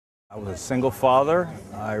I was a single father.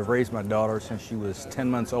 I raised my daughter since she was 10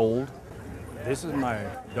 months old. This is my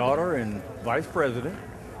daughter and vice president,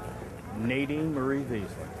 Nadine Marie Beasley.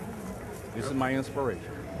 This is my inspiration.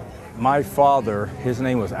 My father, his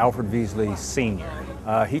name was Alfred Beasley Sr.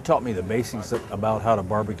 He taught me the basics about how to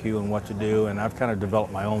barbecue and what to do, and I've kind of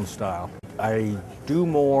developed my own style. I do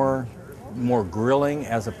more grilling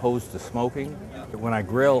as opposed to smoking. When I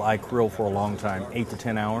grill for a long time, 8 to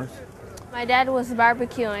 10 hours. My dad was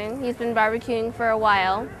barbecuing. He's been barbecuing for a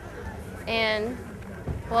while. And,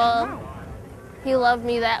 well, he loved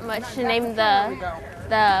me that much to name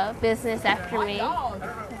the business after me.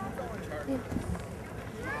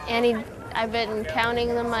 And I've been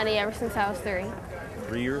counting the money ever since I was 3.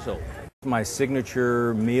 3 years old. My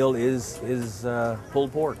signature meal is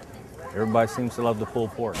pulled pork. Everybody seems to love the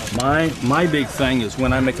pulled pork. My big thing is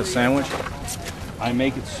when I make a sandwich, I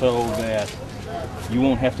make it so that you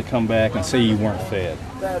won't have to come back and say you weren't fed.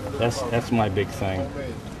 That's my big thing,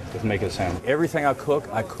 is make a sandwich. Everything I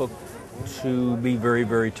cook to be very,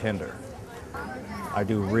 very tender. I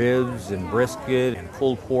do ribs and brisket and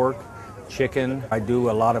pulled pork, chicken. I do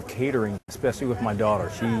a lot of catering, especially with my daughter.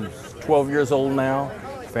 She's 12 years old now,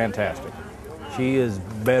 fantastic. She is a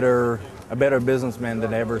better businessman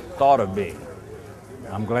than I ever thought of being.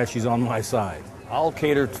 I'm glad she's on my side. I'll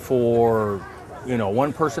cater for,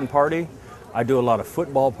 one-person party. I do a lot of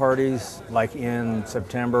football parties, like in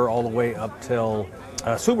September, all the way up till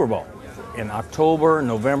Super Bowl. In October,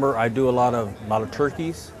 November, I do a lot of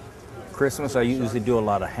turkeys. Christmas, I usually do a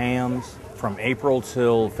lot of hams. From April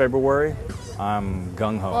till February, I'm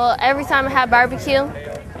gung-ho. Well, every time I have barbecue,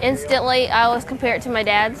 instantly I always compare it to my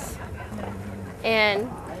dad's. And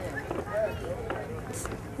it's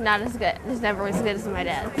not as good. It's never as good as my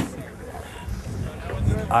dad's.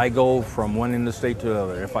 I go from one end of the state to the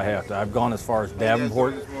other if I have to. I've gone as far as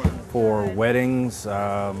Davenport for weddings.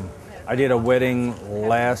 I did a wedding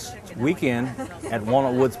last weekend at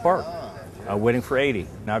Walnut Woods Park, a wedding for 80.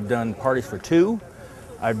 And I've done parties for 2.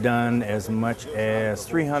 I've done as much as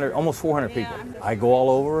 300, almost 400 people. I go all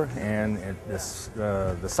over, and the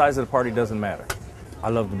size of the party doesn't matter. I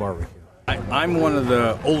love the barbecue. I'm one of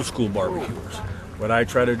the old school barbecuers. What I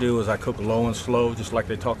try to do is I cook low and slow, just like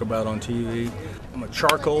they talk about on TV. I'm a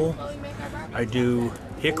charcoal. I do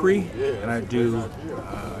hickory, and I do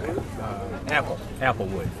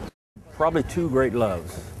applewood. Probably 2 great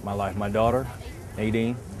loves in my life. My daughter,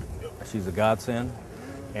 Nadine, she's a godsend,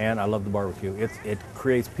 and I love the barbecue. It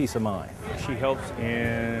creates peace of mind. She helps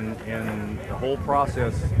in the whole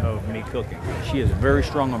process of me cooking. She is very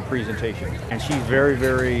strong on presentation, and she's very,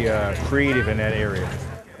 very creative in that area.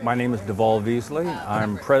 My name is Des Beasley.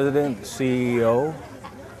 I'm president, CEO,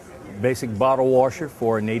 basic bottle washer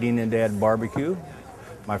for Nadine and Dads Barbecue.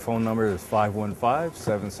 My phone number is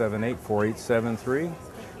 515-778-4873.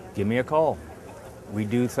 Give me a call. We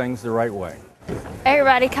do things the right way.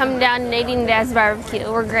 Everybody come down to Nadine and Dads Barbecue.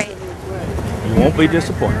 We're great. You won't be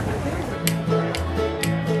disappointed.